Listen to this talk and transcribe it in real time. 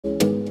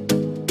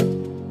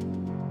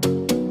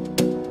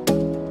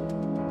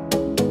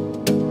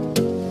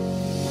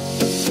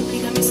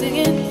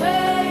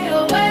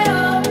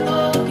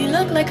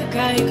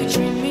how you could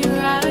treat me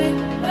right.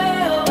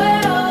 Way oh,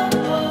 way oh,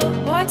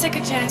 oh. Boy, take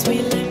a chance, will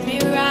you let me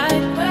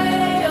ride?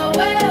 Way oh,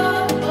 way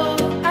oh,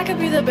 oh. I could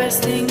be the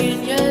best thing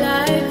in your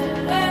life.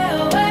 Way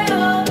oh, way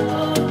oh,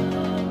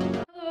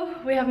 oh. Hello,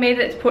 we have made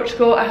it to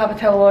Portugal. I have a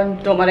towel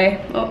on, don't worry.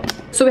 Oh.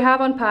 So we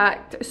have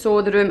unpacked,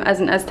 so the room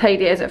isn't as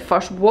tidy as it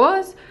first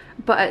was,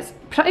 but it's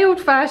pretty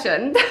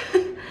old-fashioned.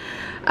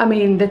 I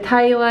mean, the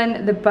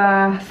tiling, the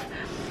bath,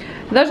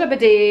 there's a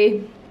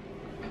bidet,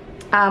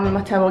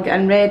 my towel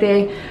getting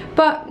ready,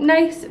 but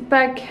nice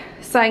big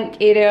sink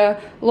area,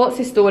 lots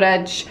of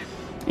storage.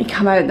 You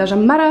come out, there's a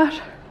mirror,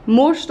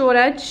 more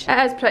storage.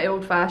 It is pretty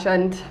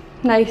old-fashioned,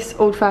 nice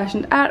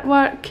old-fashioned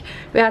artwork.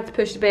 We had to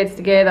push the beds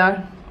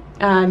together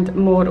and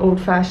more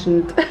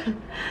old-fashioned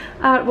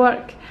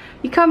artwork.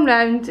 You come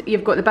round,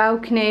 you've got the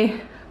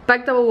balcony,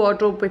 big double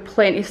wardrobe with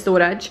plenty of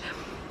storage,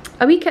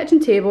 a wee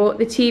kitchen table,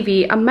 the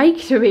TV, a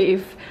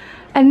microwave,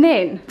 and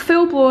then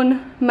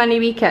full-blown mini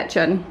wee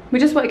kitchen. We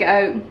just want to get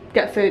out,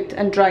 get food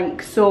and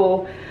drink,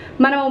 so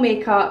minimal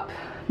makeup,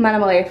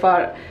 minimal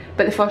effort,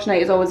 but the first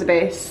night is always the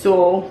best,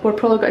 so we're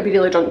probably going to be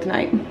really drunk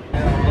tonight.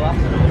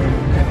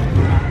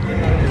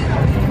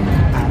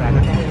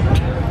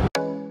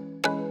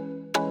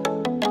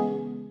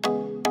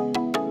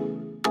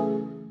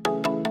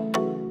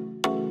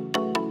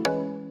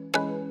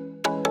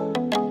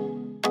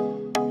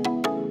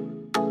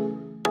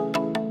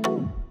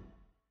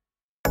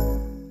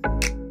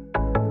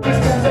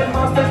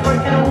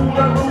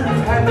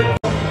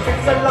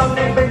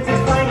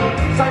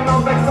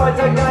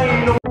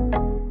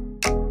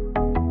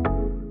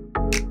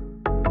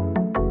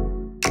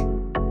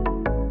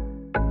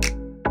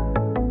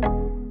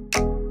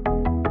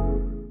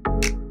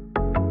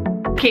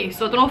 Okay,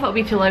 so I don't know if it'll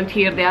be too loud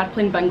here. They are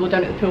playing bingo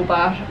down at the pool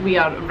bar. We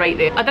are right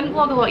there. I didn't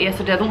vlog a lot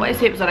yesterday. I don't want to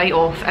say it was a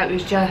write-off. It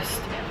was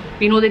just,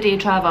 you know, the day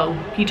travel,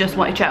 you just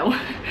want to chill.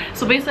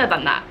 So basically I've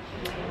done that.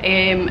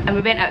 And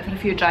we went out for a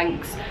few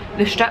drinks.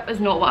 The strip is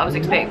not what I was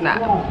expecting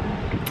it.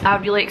 I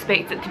really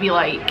expected it to be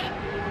like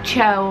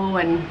chill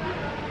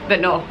but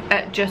no,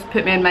 it just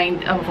put me in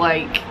mind of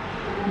like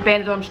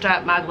Benidorm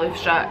strip, Magaluf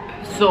strip.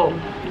 So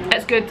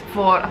it's good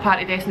for a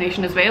party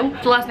destination as well.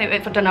 So last night we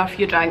went for dinner, a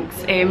few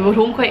drinks. We were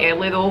home quite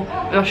early though,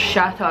 we were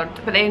shattered,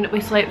 but then we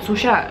slept so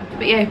shit.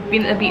 But yeah,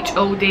 been at the beach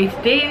all day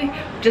today,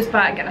 just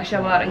back getting a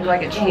shower and go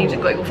get changed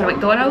and got to go for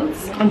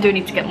McDonald's. I do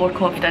need to get more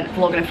confident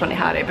vlogging in front of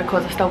Harry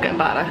because I still get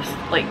embarrassed.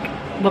 Like,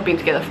 we've been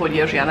together 4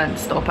 years, Rhiannon,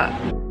 stop it.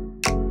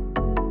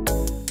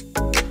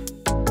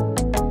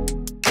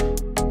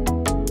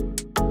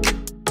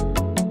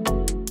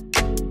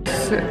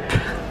 Soup.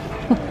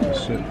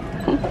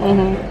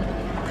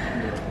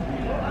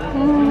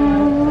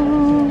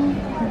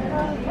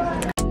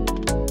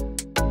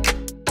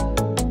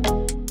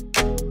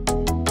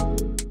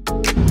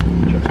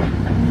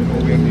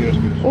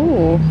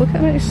 Oh, look at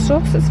how much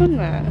sauce that's on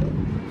that.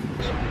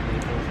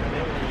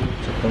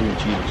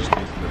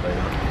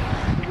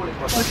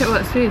 Look at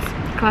what it says.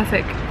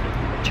 Classic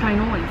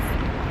Chinese.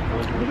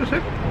 What is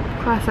it?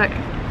 Classic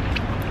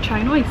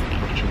Chinese.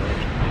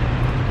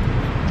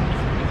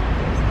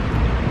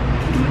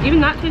 Even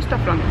that tastes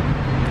different.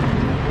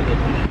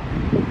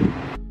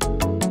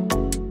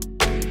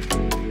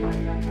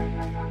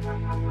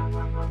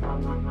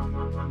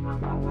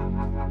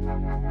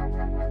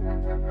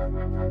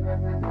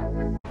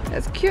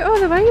 It's cute all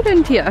the way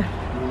around here.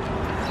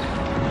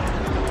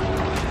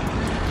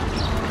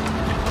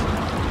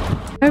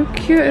 How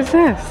cute is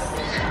this?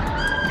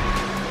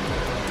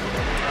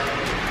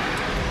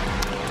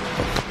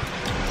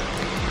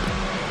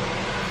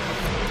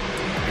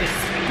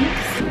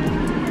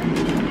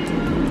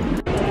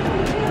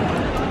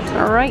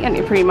 Right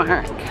into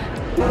Primark.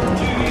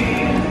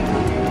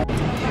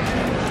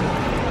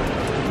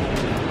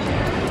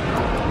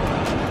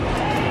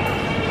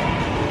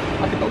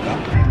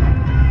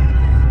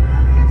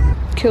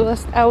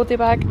 Coolest Aldi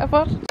bag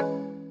ever.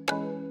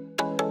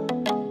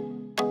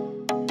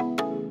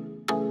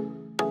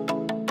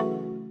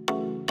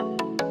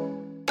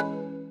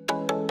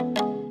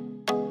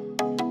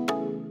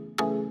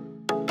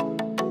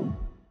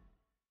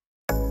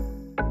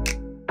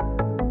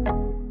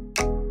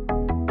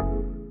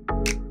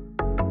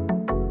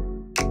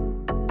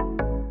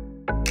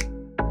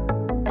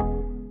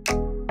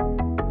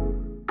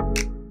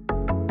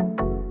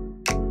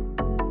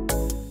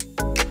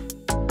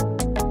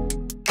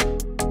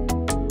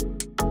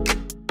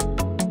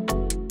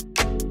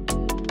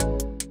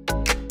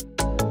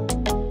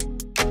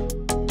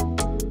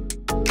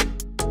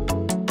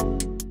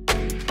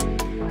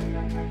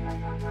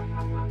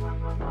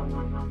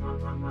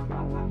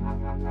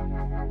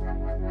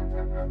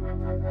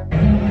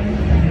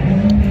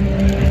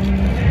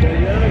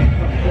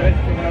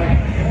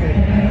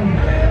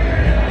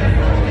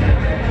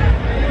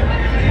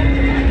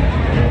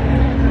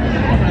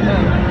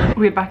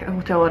 We're back at the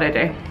hotel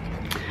already.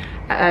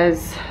 It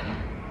is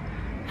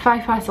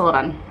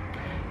 11:05.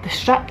 The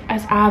strip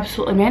is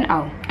absolutely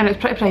mental and it's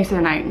pretty pricey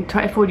tonight,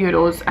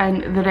 €24,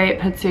 and the rep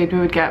had said we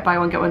would get buy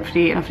one get one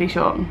free and a free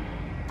shot.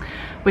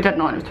 We did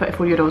not, it was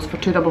 €24 for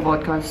 2 double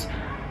vodkas.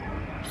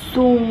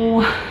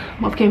 So,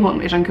 I've came home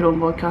to drink her own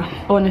vodka.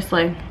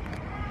 Honestly,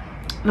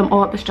 them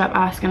all up the strip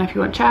asking if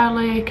you want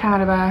Charlie,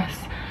 cannabis.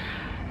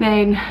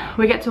 Then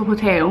we get to the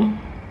hotel,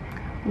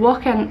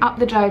 walking up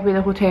the driveway of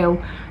the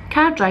hotel,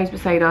 car drives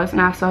beside us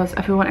and asks us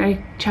if we want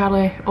any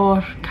Charlie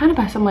or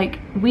cannabis. I'm like,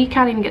 we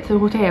can't even get to the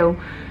hotel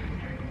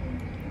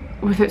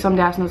without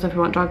somebody asking us if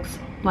we want drugs.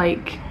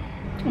 Like,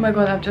 oh my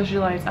god, I've just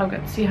realised I'll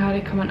get to see Harry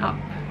coming up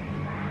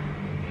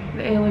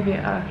the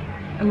elevator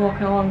and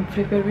walking along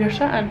from where we are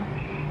sitting.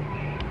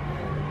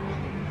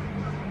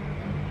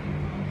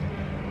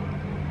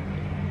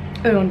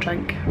 Our own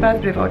drink,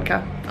 raspberry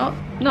vodka. Oh,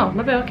 no,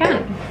 maybe I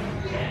can't.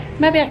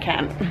 Maybe I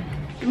can't.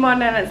 Good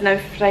morning, it's now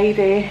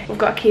Friday. We've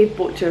got a cave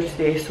boat tour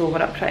today, so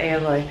we're up pretty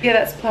early. Yeah,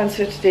 that's plans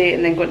for today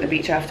and then going to the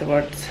beach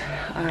afterwards.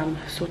 I'm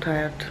so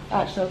tired.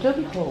 Actually, I'll do a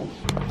wee haul.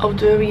 I'll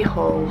do a wee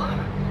haul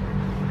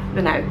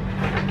the now.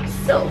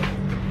 So,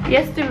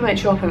 yesterday we went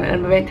shopping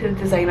and we went to the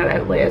designer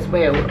outlet as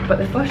well, but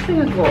the first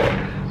thing I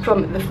got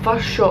from the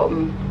first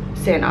shopping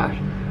centre,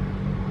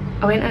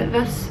 I went into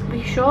this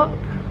wee shop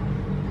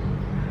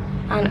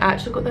and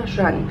actually got this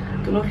ring.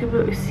 Don't know if you'll be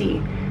able to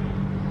see,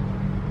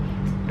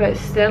 but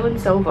it's sterling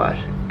silver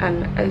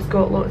and it's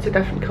got lots of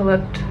different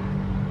coloured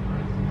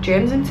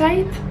gems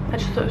inside. I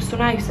just thought it was so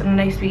nice and a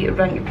nice wee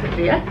ring to put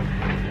there.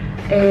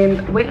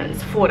 Went into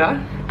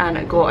Sephora and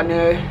I got a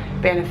new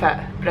Benefit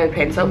brow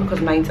pencil because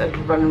mine's had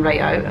run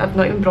right out. I've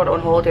not even brought it on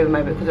holiday with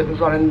me because it was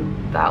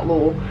running that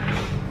low.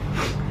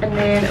 And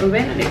then we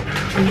went into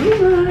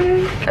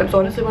Primark. It was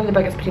honestly one of the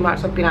biggest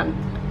Primarks I've been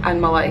in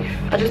my life.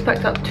 I just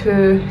picked up 2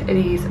 of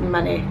these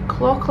mini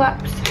claw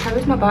clips. How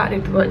is my battery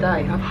about to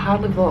die? I've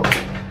hardly vlogged.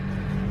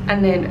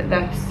 And then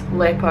this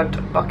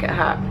leopard bucket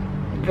hat,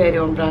 very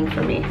on brand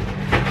for me.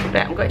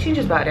 Right, I'm going to change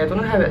this battery. I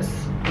don't know how it's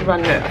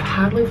run out. I've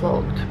hardly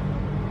vlogged.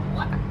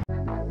 What?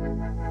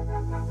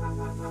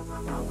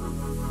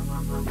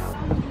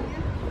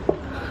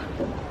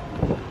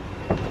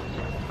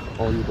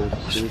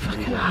 There's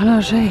fucking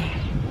hundreds, eh?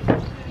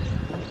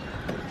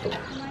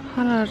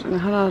 Hundreds and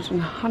hundreds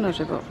and hundreds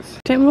of bucks.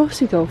 Take me off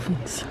sea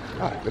dolphins.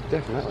 Aye, but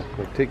definitely.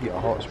 We'll take you to a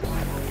hot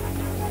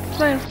spot.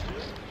 Smile.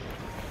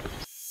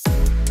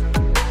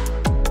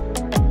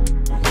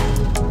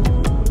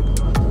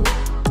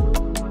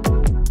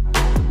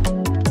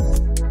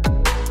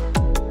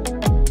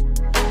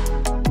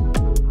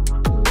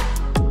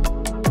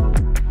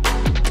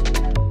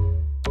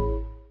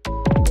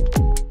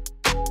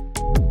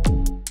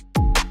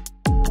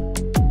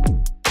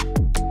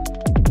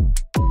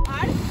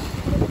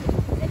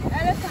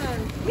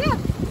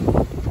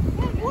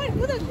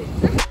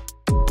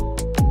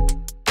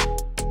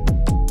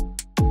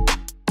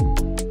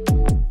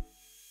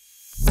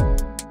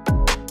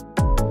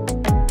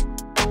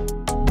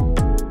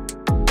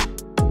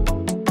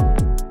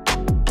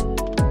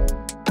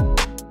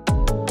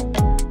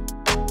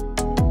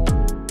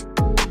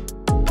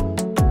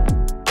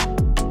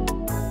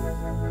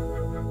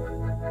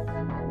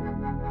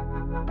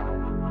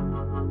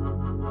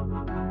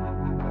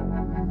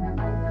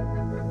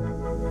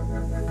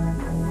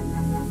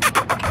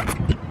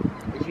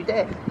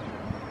 Dead.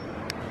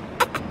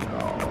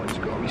 Oh, it's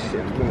got to be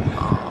simple.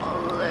 Oh,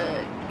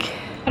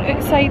 look.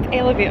 Outside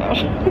elevator.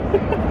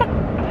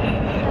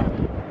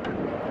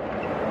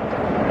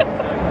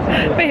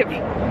 Babe.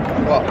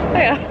 What?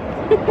 Hiya.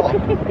 What?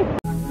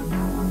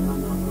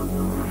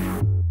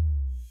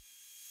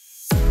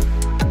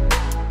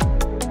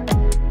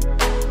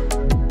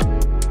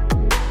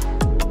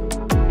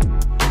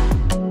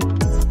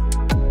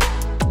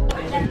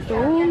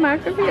 Oh,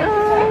 margarita.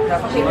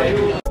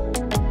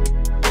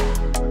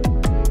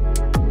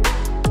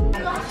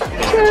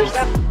 Cheers.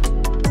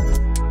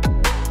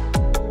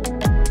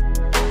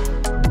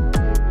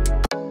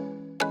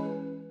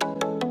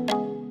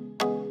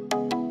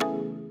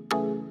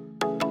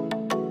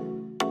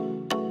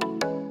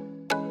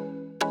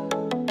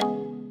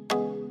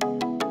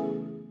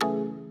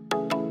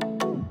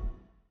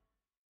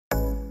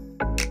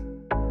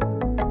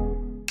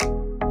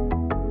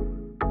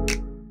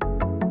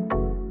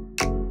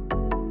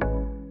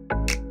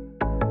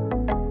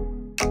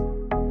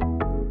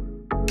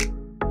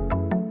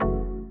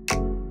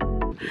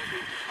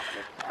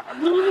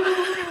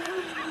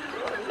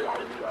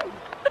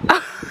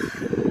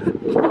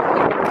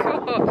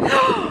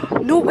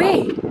 No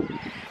way!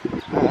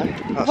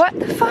 What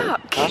the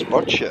fuck? That's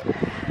bird shit.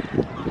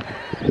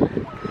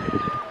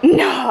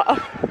 No!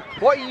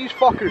 What are you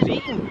fuckers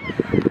eating?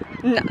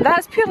 No,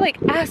 that's pure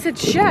like acid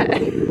shit.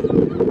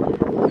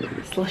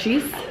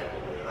 Slushies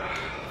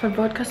for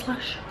vodka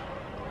slush.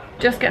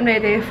 Just getting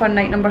ready for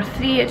night number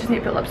 3. I just need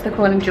to put lipstick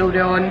on and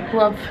jewellery on.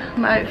 Love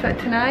my outfit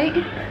tonight.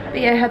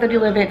 But yeah, I had a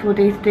really eventful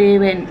day today.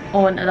 Went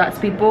on to that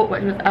speedboat,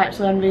 which was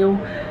actually unreal.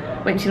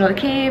 Went to see all the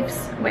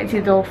caves, went to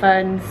the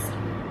dolphins.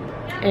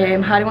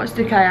 Harry wants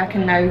to do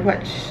kayaking now,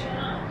 which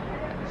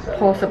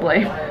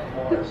possibly.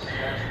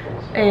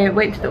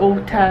 Went to the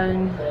old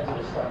town,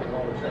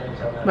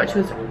 which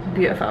was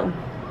beautiful.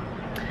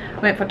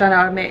 Went for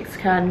dinner,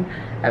 Mexican.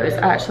 It was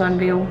actually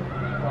unreal.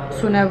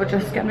 So now we're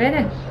just getting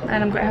ready,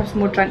 and I'm going to have some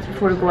more drinks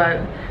before we go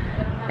out.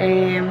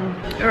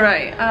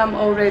 Right, I'm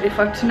all ready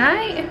for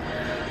tonight.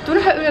 Don't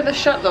know how to wear this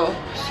shirt though,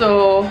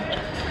 so,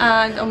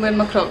 and I'm wearing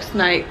my Crocs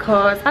tonight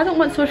because I don't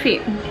want sore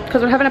feet,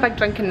 because we're having a big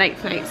drinking night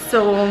tonight.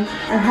 So, and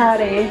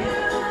Harry,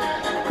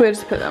 where's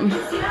he put them?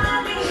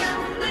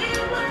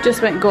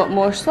 Just went and got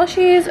more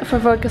slushies for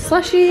vodka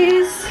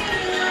slushies.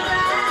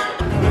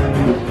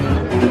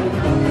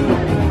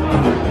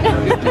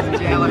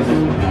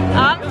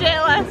 I'm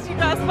jealous, you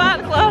got a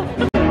sparkler.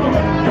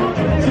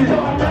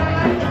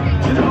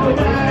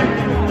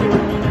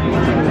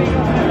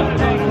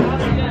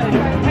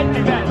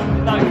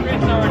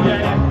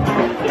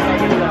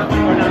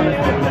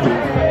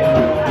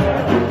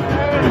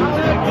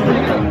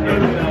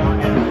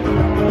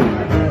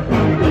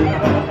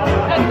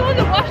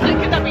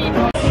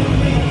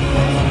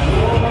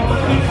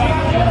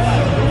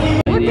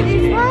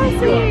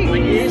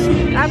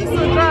 I'm so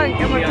drunk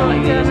and we're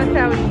talking to an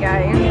Italian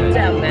guy.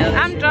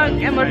 I'm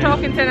drunk and we're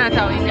talking to an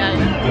Italian guy.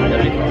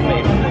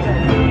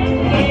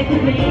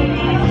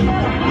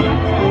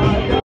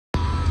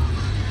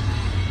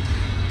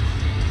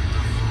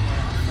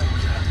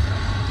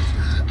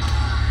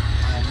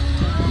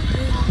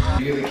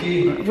 You get the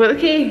key? With the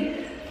key.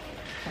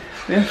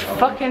 We're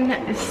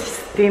fucking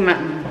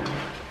steaming.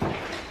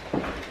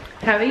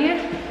 How are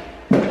you?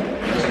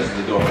 This is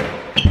the door.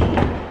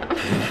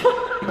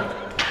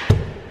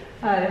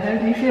 How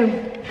do you feel?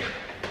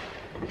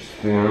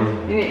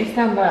 Yeah. You need to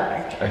stand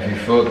back. If you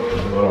float the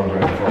door, I'm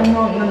going to I'm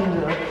not none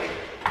of that.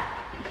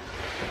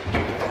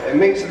 It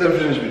makes a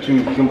difference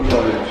between fucking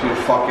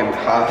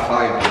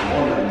 5:30 in the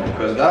morning,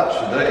 because that's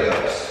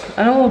ridiculous. I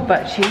know,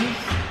 but cheese.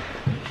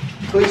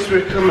 At least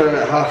we're coming in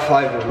at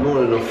 5:30 in the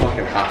morning, or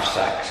fucking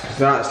 6:30, because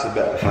that's a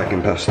bit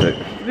fucking pissed out.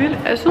 Really?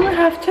 It's only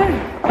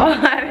 2:30. Oh,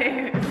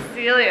 Harry,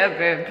 see you later,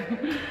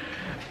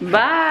 babe.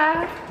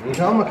 Bye. You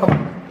tell me,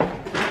 come.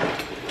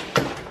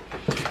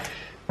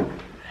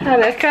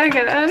 Harry, I can't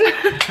get in.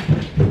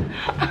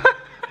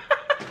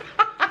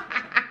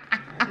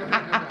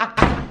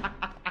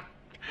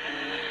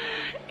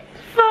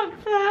 Fuck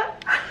that.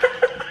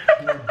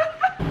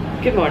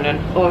 Good morning,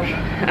 or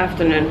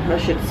afternoon, I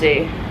should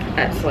say.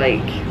 It's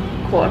like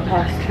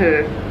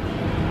 2:15.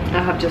 I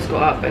have just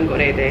got up and got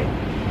ready.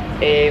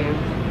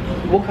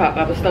 Woke up,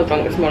 I was still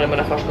drunk this morning when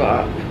I first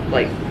got up.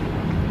 Like,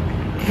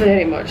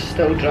 very much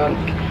still drunk.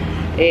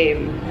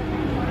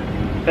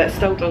 But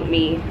still drunk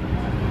me.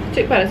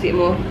 Took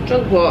paracetamol,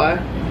 drank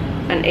water,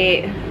 and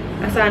ate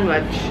a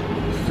sandwich.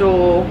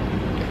 So,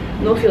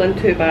 not feeling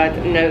too bad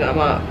now that I'm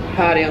up.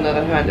 Harry, on the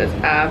other hand, is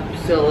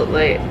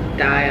absolutely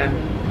dying.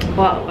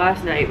 But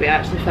last night we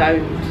actually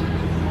found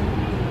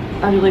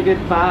a really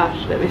good bar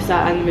that we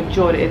sat in the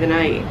majority of the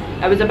night.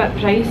 It was a bit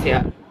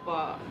pricier,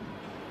 but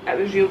it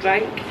was real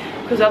drink.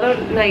 Because other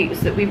nights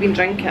that we've been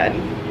drinking,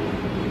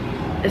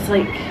 it's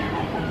like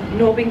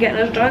not been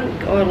getting us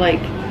drunk or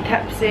like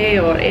tipsy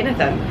or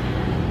anything.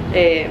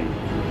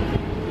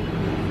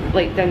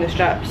 Like down the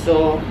strip,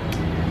 so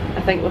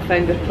I think we've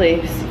found a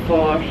place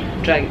for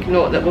drink.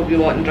 Not that we'll be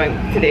wanting drink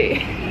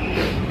today.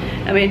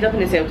 I ended up in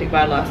the Celtic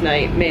bar last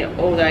night, met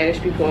all the Irish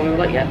people, and we were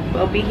like, yeah,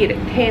 I'll be here at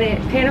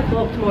 10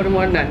 o'clock tomorrow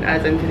morning,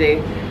 as in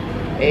today.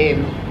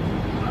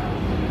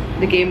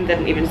 The game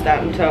didn't even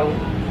start until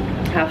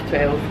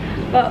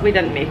 12:30, but we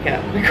didn't make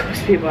it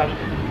because we were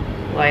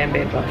lying in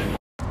bed rough.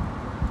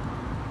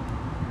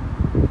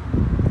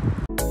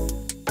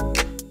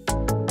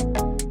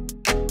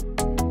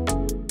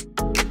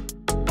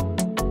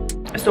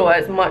 So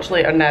it's much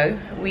later now.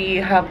 We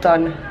have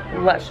done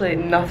literally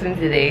nothing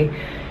today.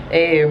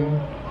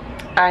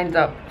 I ended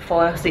up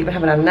falling asleep and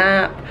having a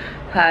nap.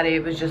 Harry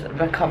was just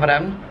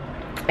recovering.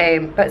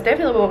 But it's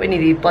definitely what we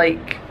needed.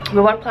 Like,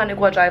 we were planning to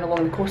go a drive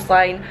along the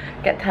coastline,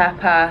 get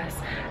tapas,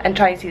 and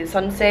try and see the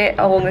sunset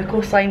along the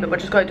coastline, but we're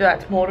just going to do that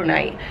tomorrow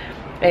night.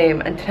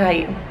 And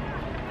tonight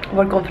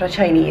we're going for a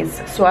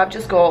Chinese. So I've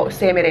just got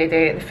semi-ready.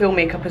 The full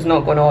makeup is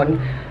not going on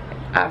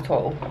at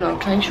all. No, I'll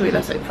try and show you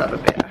this outfit a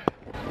bit better.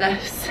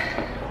 This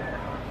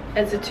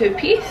is a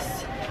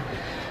two-piece,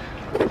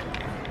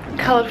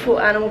 colourful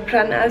animal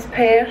print as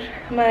per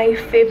my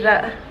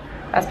favourite,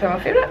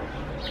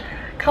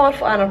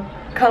 colourful animal,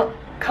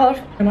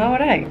 am I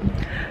alright?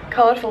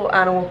 Colourful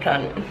animal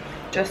print,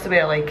 just the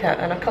way I like it,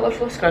 and a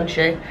colourful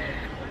scrunchie,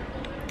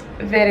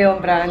 very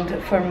on brand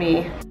for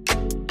me.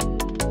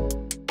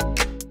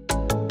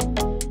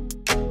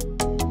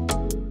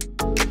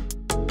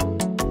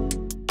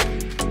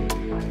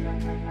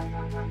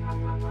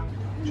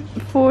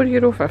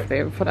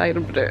 €4.50 for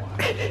Iron Brook.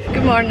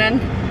 Good morning.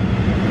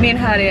 Me and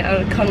Harry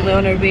are currently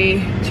on our way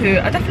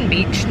to a different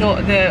beach,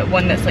 not the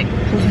one that's like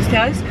closest to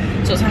us.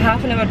 So it's a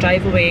half-an-hour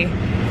drive away.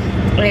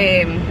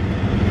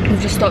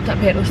 We've just stopped at a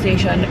petrol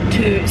station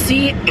to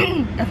see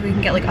if we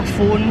can get like a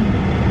phone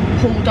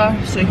holder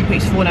so he can put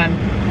his phone in.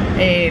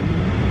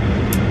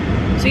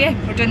 So yeah,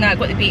 we're doing that,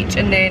 go to the beach,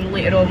 and then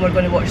later on we're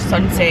going to watch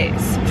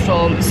sunsets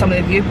from some of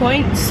the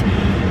viewpoints.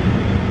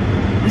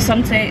 The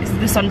sunset,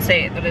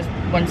 there is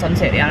one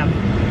sunset there.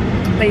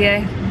 But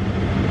yeah,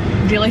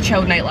 really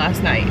chilled night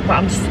last night,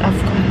 but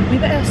I've got a wee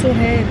bit of a sore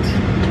head.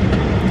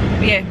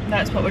 But yeah,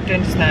 that's what we're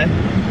doing just now.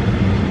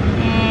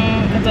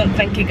 I don't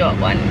think he got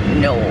one,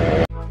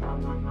 no.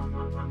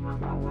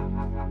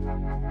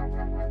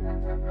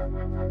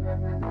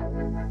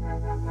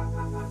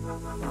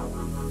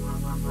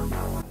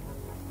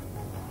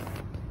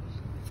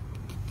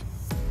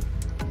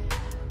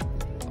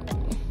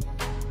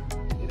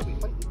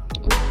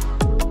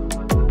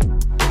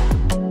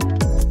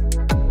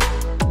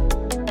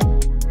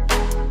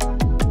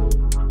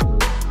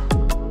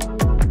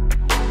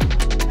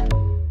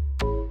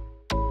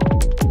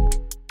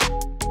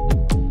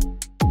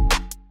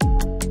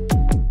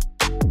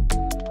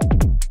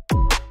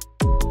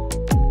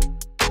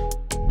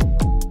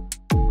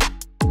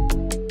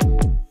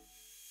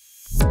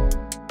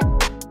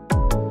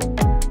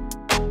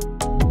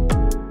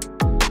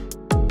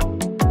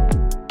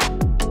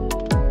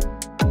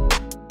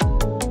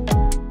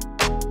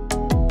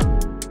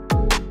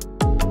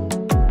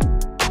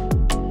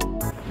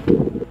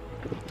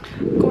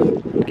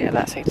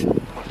 That side,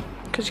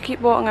 because you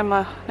keep walking in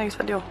my nice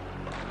video.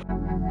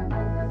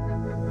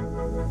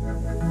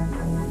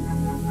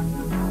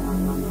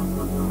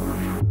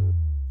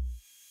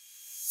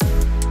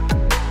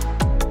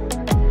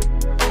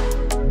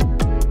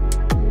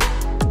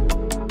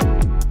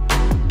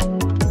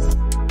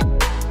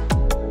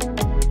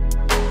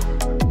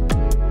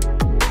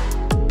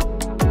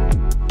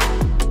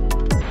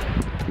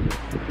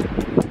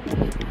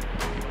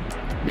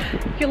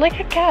 You're like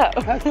a cat.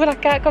 When a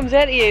cat comes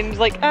into you and he's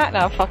like, ah,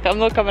 nah, fuck it, I'm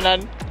not coming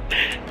in.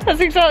 That's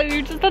exactly what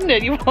you just done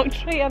there. You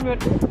walked right in and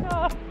went,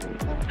 ah.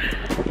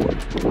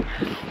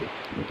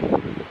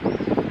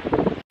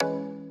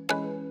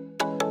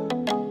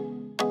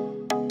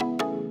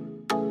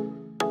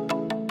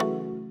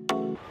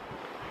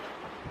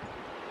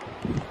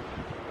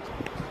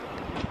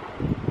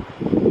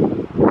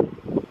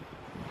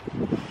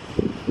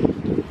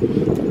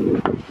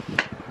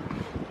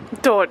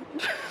 Don't.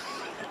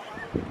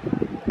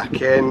 I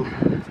can.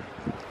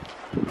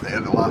 There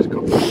the last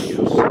couple of years,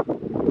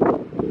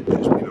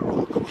 it's been a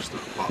roller coaster,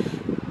 but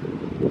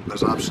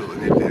there's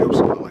absolutely nobody else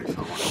in my life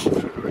I want to go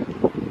through it.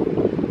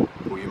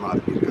 Will you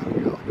marry me, Gary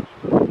Gallagher?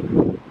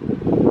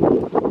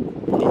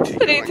 You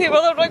take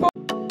your ring off.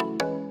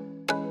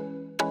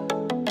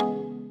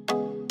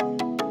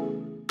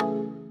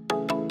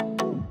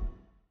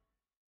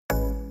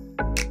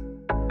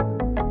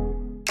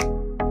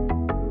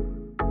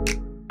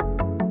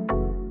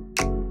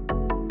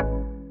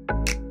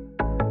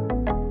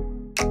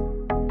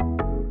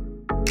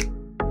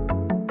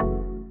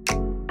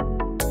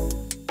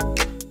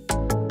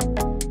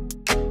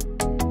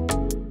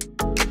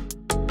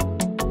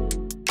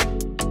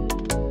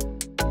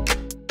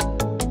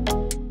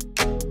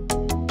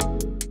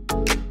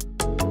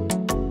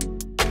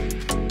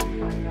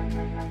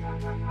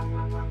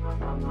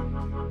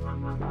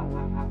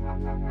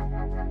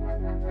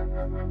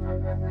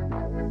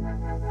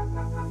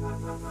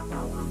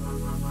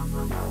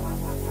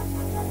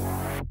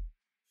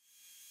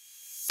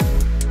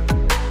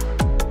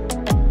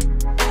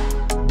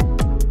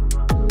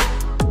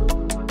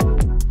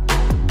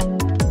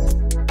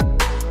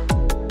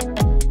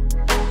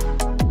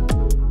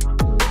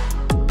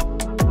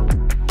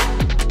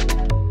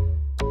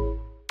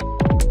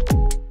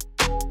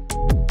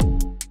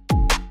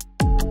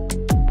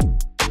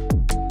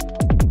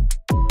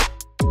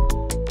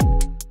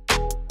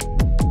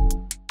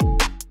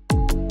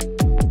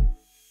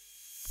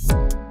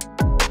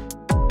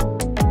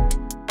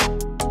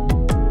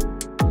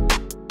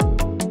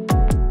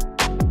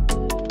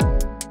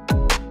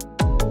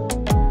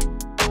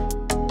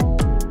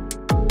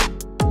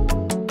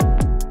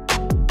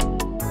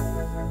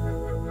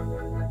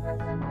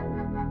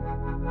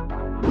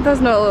 It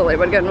does not look like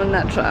we're getting on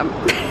that tram.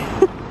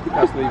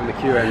 That's not even the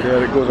queue end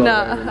there, it goes all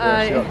nah, the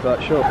way up to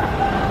that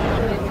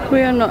shop.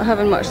 We are not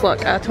having much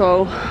luck at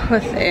all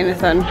with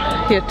anything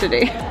here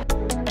today.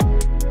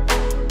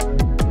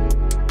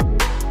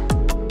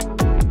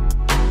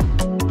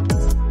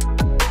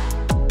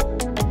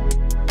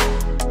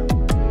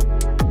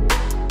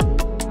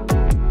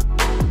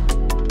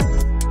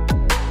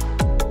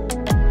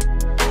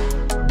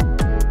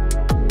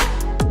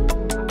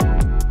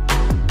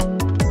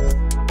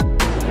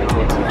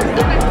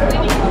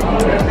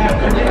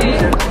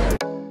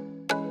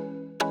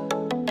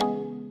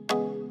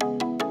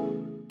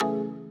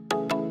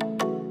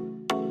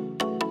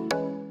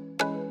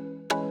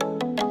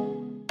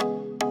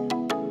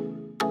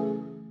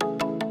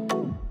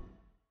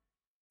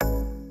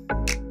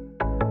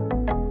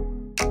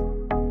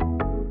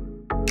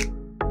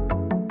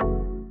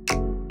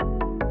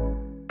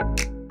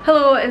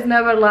 Hello, it's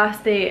now our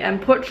last day in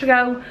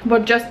Portugal.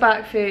 We're just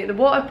back from the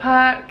water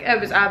park. It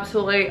was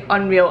absolutely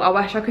unreal. I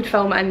wish I could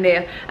film it in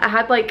there. I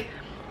had like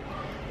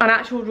an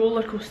actual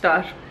roller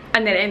coaster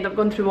and then ended up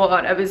going through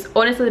water. It was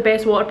honestly the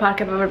best water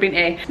park I've ever been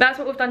to. That's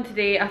what we've done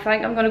today. I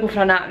think I'm gonna go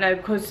for a nap now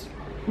because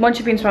once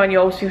you've been swimming you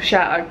always feel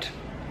shattered.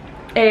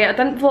 I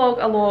didn't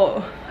vlog a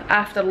lot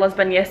after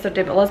Lisbon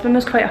yesterday, but Lisbon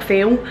was quite a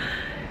fail.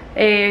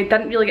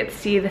 Didn't really get to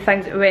see the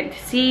things that we went to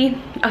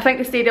see. I think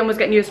the stadium was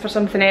getting used for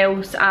something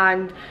else,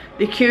 and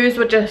the queues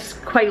were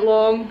just quite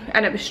long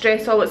and it was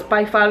stressful. It's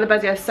by far the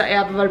busiest city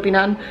I've ever been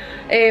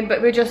in,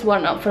 but we just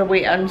weren't up for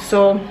waiting,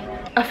 so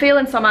I feel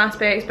in some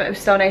aspects, but it was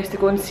still nice to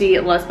go and see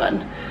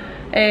Lisbon.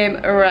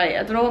 Right,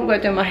 I don't know what I'm going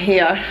to do with my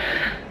hair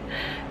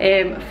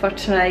for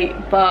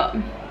tonight, but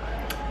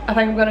I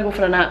think I'm going to go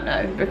for a nap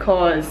now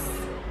because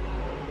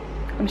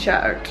I'm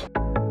shattered.